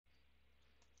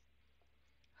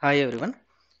Hi everyone.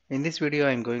 In this video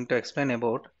I am going to explain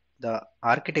about the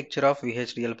architecture of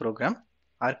VHDL program.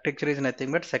 Architecture is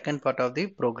nothing but second part of the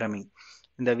programming.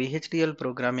 In the VHDL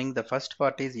programming, the first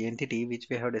part is entity, which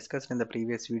we have discussed in the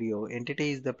previous video.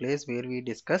 Entity is the place where we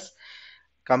discuss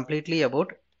completely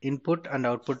about input and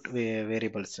output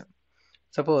variables.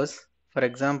 Suppose, for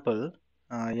example,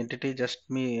 entity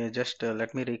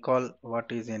let me recall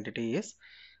what is entity is.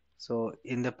 So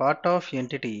in the part of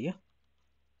entity,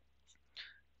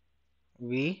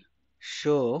 we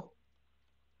show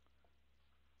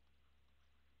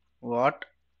what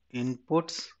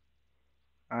inputs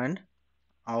and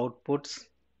outputs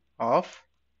of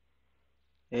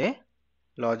a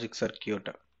logic circuit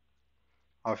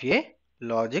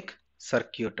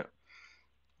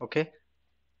okay.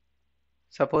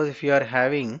 Suppose if you are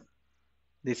having,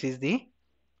 this is the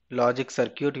logic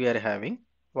circuit we are having,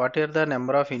 what are the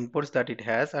number of inputs that it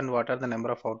has and what are the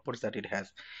number of outputs that it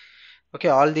has. Okay,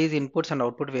 all these inputs and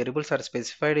output variables are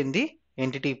specified in the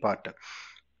entity part.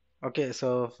 Okay,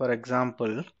 so for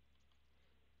example,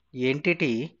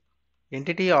 entity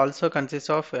also consists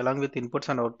of, along with inputs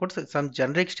and outputs, some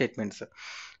generic statements.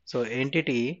 So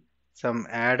entity, some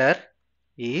adder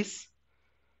is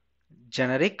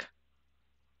generic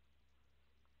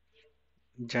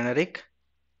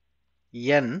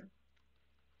n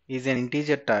is an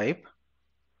integer type.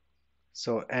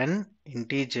 So n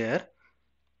integer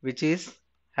which is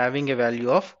having a value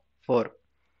of 4,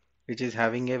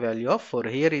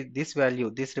 here is this value,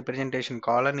 this representation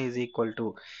colon is equal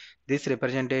to, this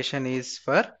representation is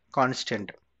for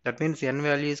constant. That means n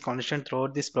value is constant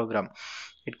throughout this program,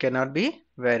 it cannot be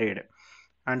varied.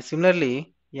 And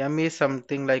similarly, m is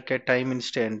something like a time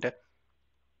instant,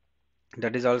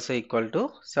 that is also equal to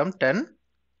some 10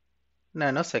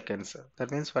 nanoseconds.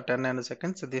 That means for 10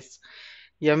 nanoseconds, this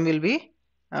m will be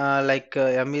m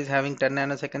is having 10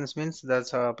 nanoseconds, means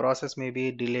the process may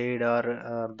be delayed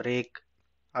or break,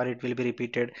 or it will be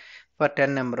repeated for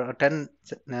 10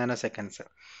 nanoseconds.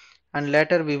 And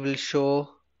later we will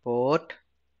show port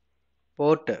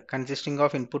consisting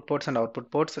of input ports and output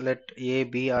ports. Let A,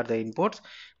 B are the inputs.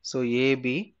 So A,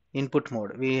 B input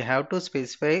mode, we have to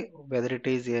specify whether it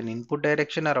is an input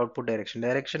direction or output direction.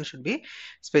 Direction should be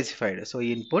specified. So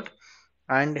input,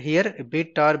 and here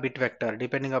bit or bit vector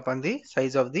depending upon the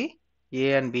size of the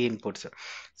A and B inputs.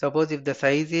 Suppose if the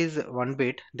size is 1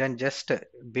 bit, then just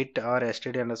bit or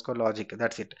std_logic,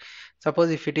 that's it.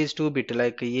 Suppose if it is 2 bit,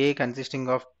 like A consisting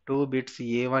of 2 bits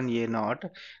A1 A0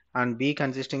 and B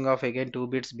consisting of again 2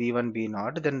 bits B1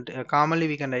 B0, then commonly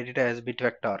we can write it as bit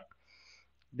vector.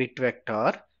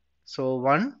 So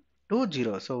 1 to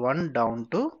 0, so 1 down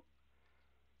to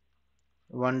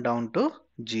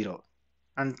 0.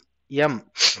 And m,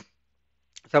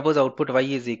 suppose output y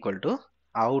is equal to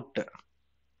out,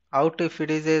 if it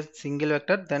is a single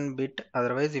vector then bit,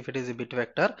 otherwise if it is a bit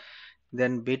vector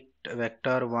then bit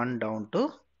vector 1 down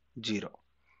to 0.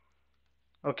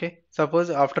 Okay, suppose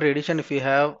after addition, if you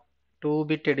have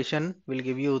 2-bit addition will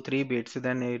give you 3 bits,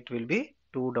 then it will be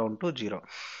 2 down to 0.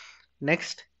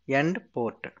 Next, end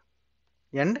port,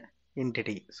 end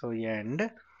entity, so end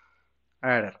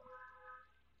adder.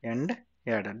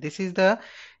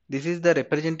 This is the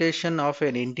representation of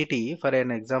an entity for an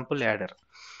example adder.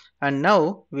 And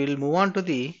now we will move on to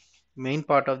the main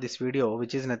part of this video,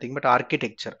 which is nothing but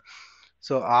architecture.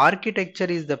 So architecture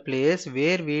is the place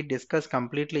where we discuss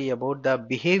completely about the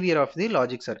behavior of the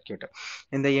logic circuit.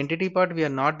 In the entity part, we are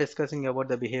not discussing about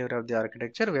the behavior of the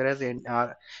architecture, whereas in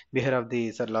behavior of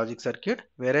the logic circuit,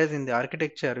 whereas in the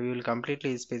architecture, we will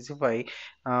completely specify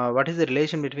what is the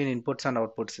relation between inputs and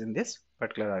outputs in this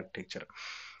particular architecture.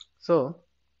 So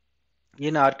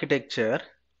in architecture,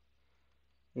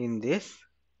 in this,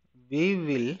 we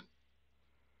will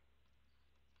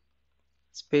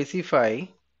specify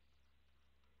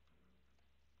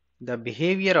the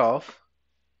behavior of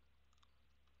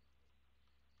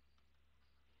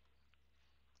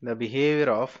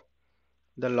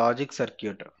the logic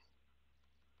circuit,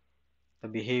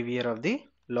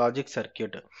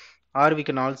 or we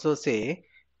can also say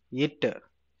it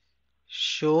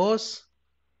shows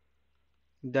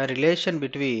the relation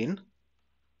between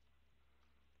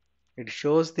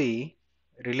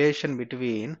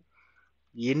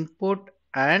input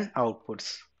and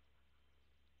outputs.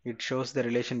 It shows the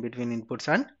relation between inputs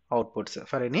and outputs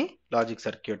for any logic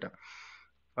circuit.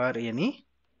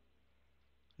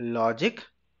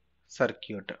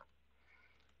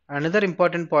 Another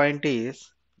important point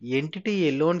is entity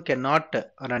alone cannot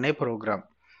run a program,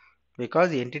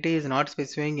 because entity is not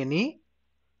specifying any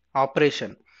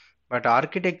operation, but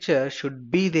architecture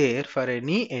should be there for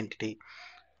any entity.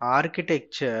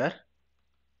 Architecture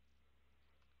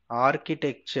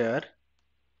architecture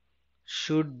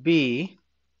should be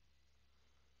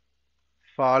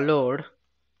followed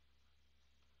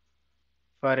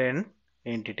for an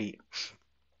entity.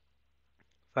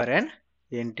 For an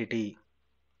entity.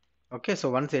 Okay, so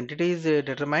once entity is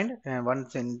determined and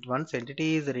once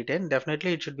entity is written,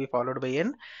 definitely it should be followed by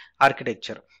an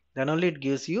architecture. Then only it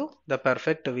gives you the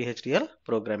perfect VHDL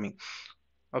programming.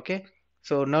 Okay,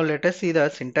 so now let us see the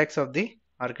syntax of the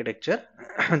architecture.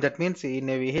 That means in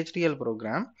a VHDL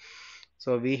program,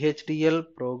 so VHDL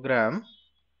program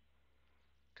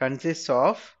consists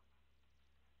of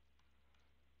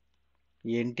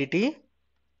entity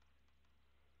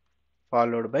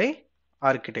followed by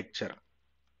architecture.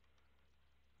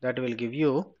 That will give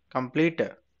you complete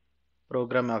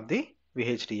program of the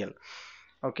VHDL.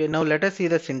 Okay, now let us see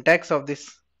the syntax of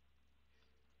this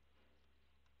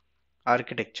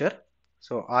architecture.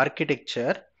 So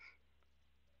architecture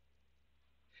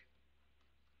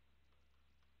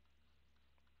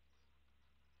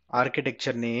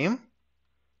name,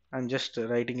 I'm just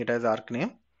writing it as arc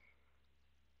name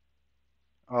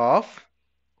of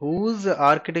whose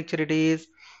architecture it is,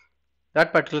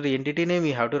 that particular entity name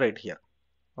we have to write here.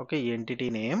 Okay, entity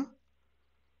name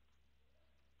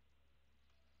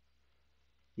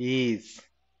is,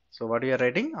 so what we are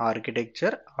writing,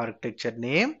 architecture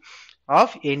name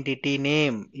of entity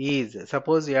name is,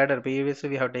 suppose adder, previously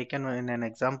we have taken in an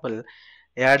example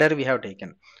adder we have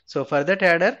taken. So for that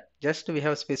adder, just we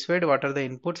have specified what are the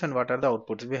inputs and what are the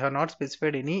outputs. We have not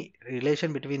specified any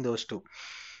relation between those two,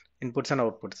 inputs and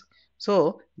outputs.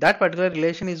 So that particular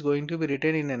relation is going to be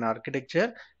written in an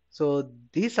architecture. So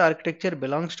this architecture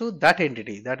belongs to that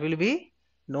entity, that will be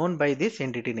known by this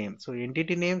entity name. So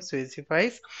entity name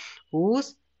specifies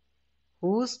whose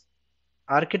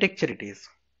architecture it is.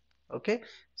 Okay,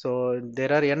 so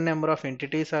there are n number of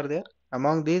entities are there.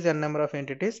 Among these n number of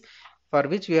entities for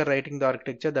which we are writing the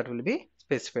architecture, that will be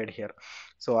specified here.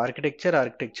 So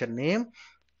architecture name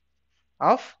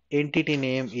of entity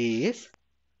name is,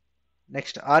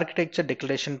 next architecture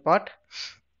declaration part,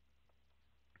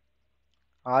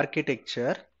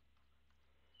 architecture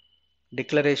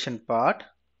declaration part,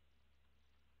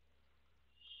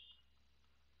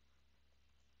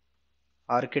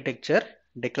 architecture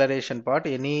declaration part,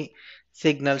 any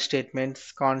signal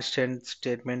statements, constant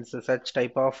statements, such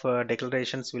type of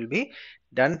declarations will be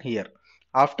done here.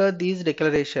 After these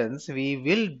declarations, we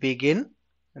will begin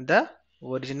the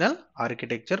original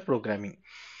architecture programming.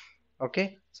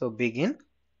 Okay, so begin,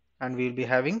 and we will be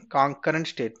having concurrent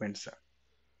statements.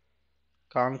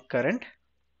 Concurrent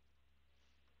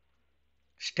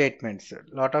statements,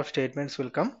 lot of statements will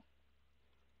come.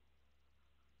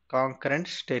 Concurrent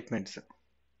statements,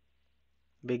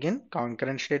 begin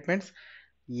concurrent statements,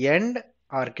 end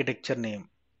architecture name,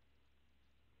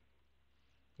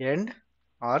 end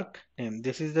arc name.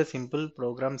 This is the simple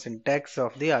program syntax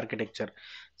of the architecture.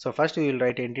 So first we will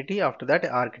write entity, after that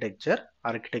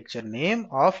architecture name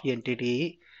of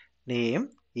entity name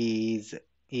is,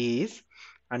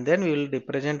 and then we will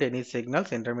represent any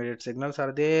signals, intermediate signals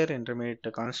are there,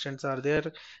 intermediate constants are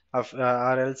there,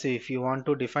 or else if you want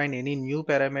to define any new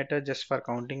parameter just for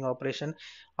counting operation,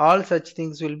 all such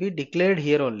things will be declared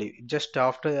here only, just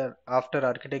after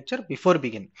architecture, before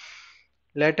begin.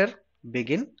 Later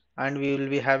begin, and we will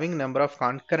be having number of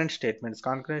concurrent statements.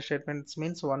 Concurrent statements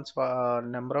means once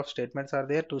number of statements are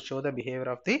there to show the behavior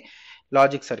of the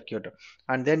logic circuit.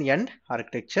 And then end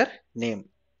architecture name,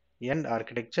 end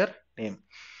architecture name.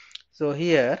 So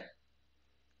here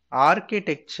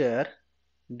architecture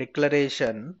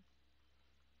declaration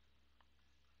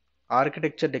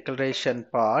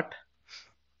part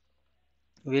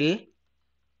will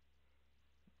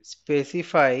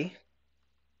specify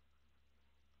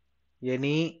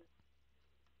any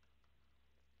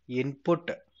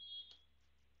input,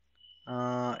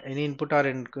 or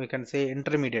we can say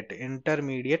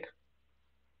intermediate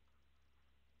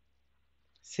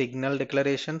signal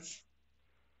declarations.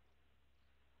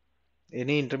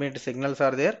 Any intermediate signals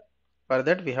are there, for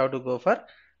that we have to go for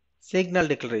signal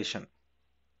declaration,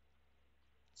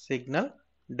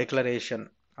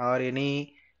 or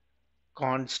any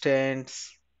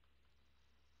constants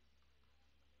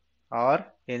or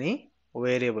any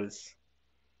variables.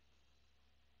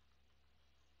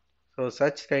 So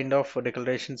such kind of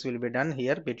declarations will be done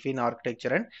here between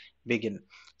architecture and begin.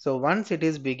 So once it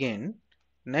is begin,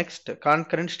 next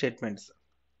concurrent statements.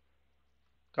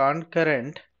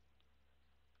 Concurrent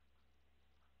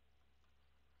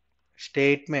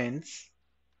statements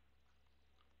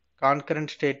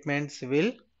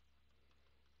will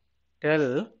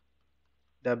tell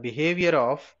the behavior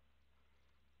of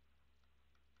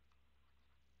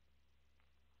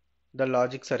the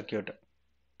logic circuit.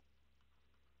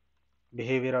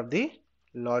 Behavior of the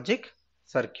logic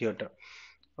circuit.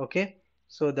 Okay,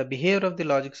 so the behavior of the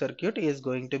logic circuit is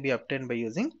going to be obtained by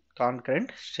using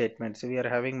concurrent statements. We are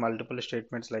having multiple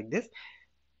statements like this.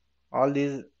 All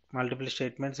these multiple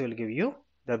statements will give you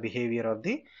the behavior of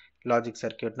the logic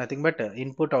circuit. Nothing but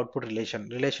input output relation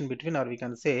between, or we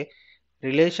can say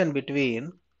relation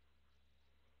between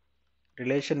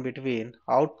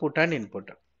output and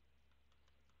input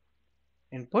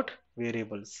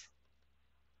variables,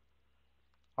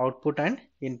 output and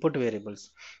input variables.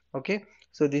 Okay,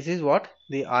 so this is what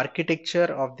the architecture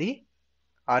of the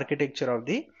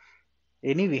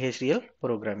any VHDL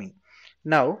programming.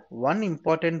 Now one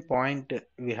important point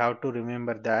we have to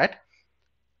remember that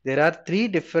there are three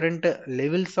different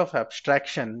levels of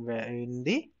abstraction in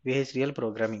the VHDL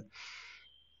programming.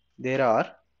 There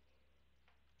are,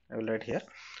 I will write here,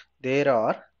 there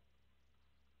are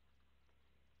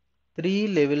three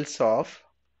levels of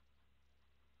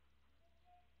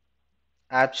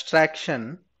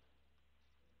abstraction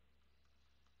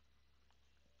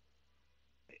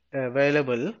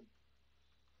available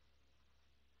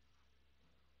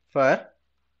for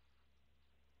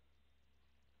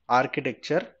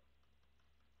architecture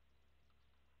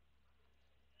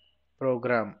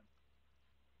program.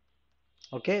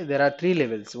 Okay, there are three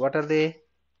levels. What are they?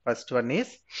 First one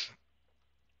is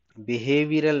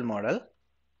behavioral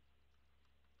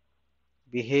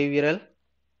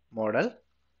model,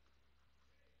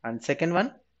 and second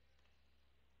one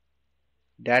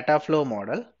data flow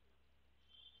model,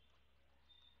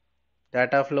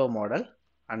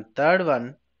 and third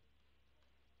one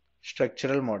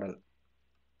structural model.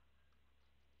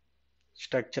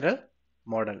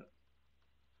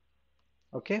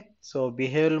 Okay, so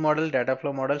behavioral model, data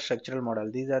flow model, structural model,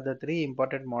 these are the three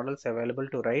important models available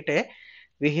to write a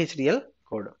VHDL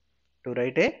code.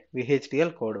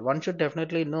 One should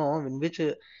definitely know in which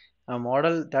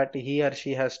model that he or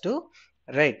she has to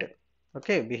write.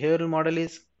 Okay, behavioral model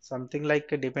is something like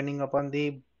depending upon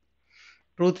the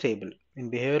truth table.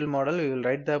 In behavioral model, we will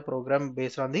write the program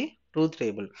based on the truth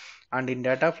table, and in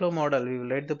data flow model, we will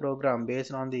write the program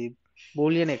based on the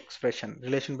Boolean expression,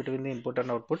 relation between the input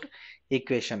and output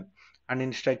equation. And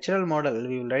in structural model,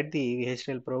 we will write the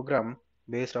VHDL program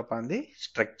based upon the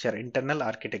structure, internal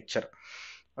architecture.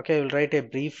 Okay, I will write a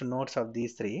brief notes of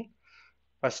these three.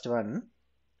 First one,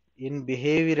 in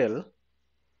behavioral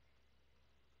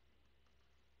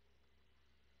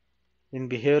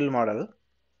model,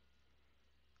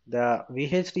 the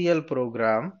VHDL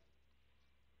program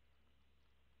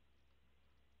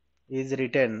is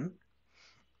written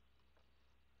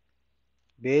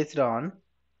based on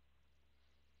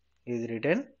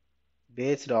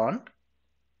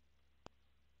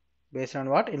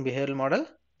what? In behavioral model,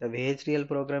 the VHDL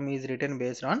program is written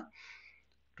based on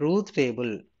truth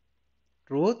table.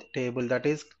 That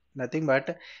is nothing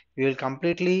but we will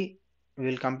completely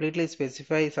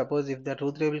specify. Suppose if the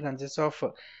truth table consists of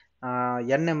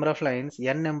n number of lines,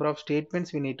 n number of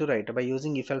statements we need to write by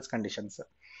using if else conditions.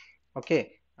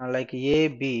 Okay, like a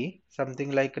b,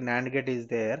 something like NAND gate is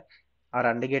there or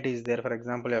AND gate is there. For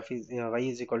example, y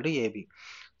is equal to ab.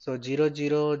 So 0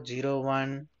 0 0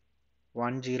 1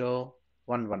 1 0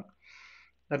 1 1.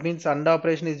 That means AND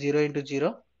operation is 0 into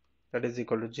 0, that is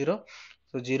equal to 0.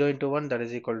 So 0 into 1, that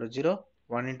is equal to 0.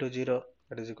 1 into 0,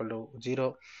 that is equal to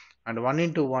 0. And 1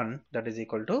 into 1, that is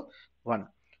equal to 1.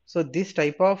 So this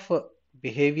type of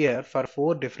behavior for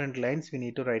 4 different lines we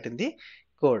need to write in the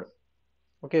code.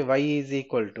 Okay, y is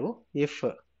equal to, if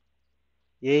a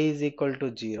is equal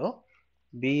to 0,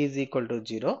 b is equal to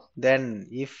 0, then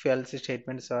if else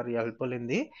statements are helpful in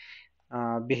the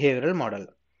behavioral model.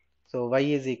 So y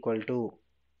is equal to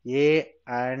a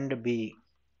and b.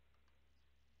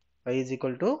 Y is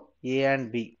equal to a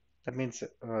and b. That means,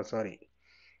 if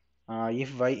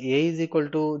a is equal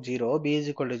to 0, b is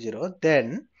equal to 0,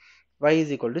 then y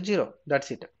is equal to 0.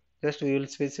 That's it. Just we will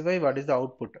specify what is the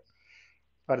output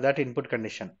for that input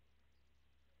condition.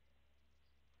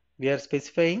 We are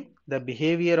specifying the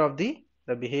behavior of the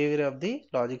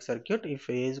logic circuit. If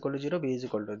a is equal to 0, b is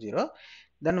equal to 0,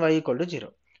 then y equal to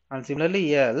 0. And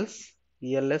similarly, else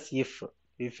if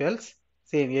else,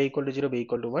 same, a equal to 0, b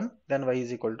equal to 1, then y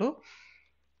is equal to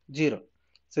 0.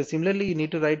 So similarly, you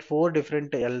need to write 4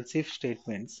 different else if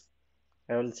statements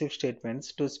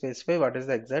to specify what is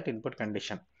the exact input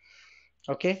condition.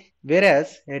 Okay,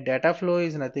 whereas a data flow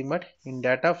is nothing but in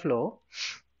data flow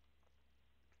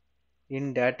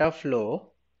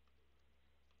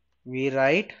we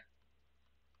write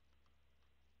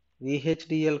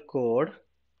VHDL code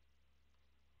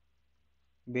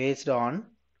based on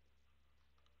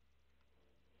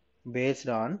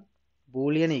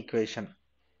Boolean equation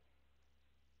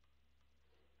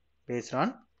based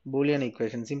on Boolean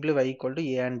equation. Simply y equal to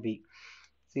a and b.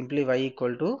 Simply y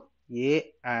equal to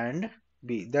a and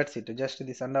b. That's it. Just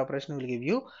this AND operation will give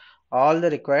you all the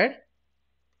required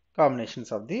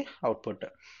combinations of the output.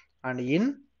 And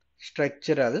in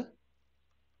structural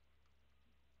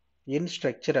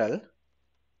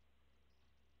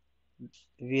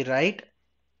we write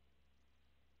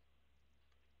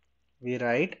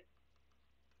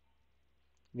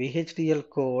VHDL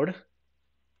code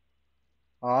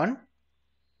on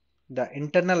the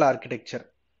internal architecture,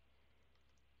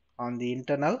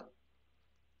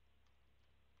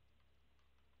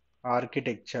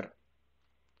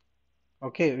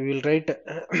 okay. We will write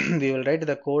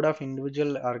the code of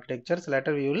individual architectures.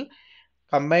 Later we will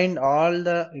combine all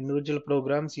the individual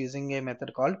programs using a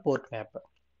method called port map.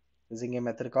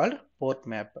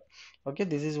 Okay,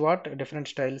 this is what different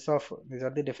styles of these are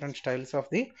the different styles of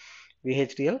the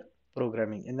VHDL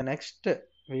programming. In the next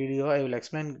video I will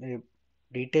explain a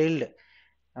detailed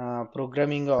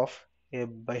programming of a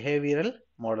behavioral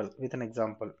model with an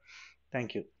example.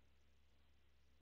 Thank you.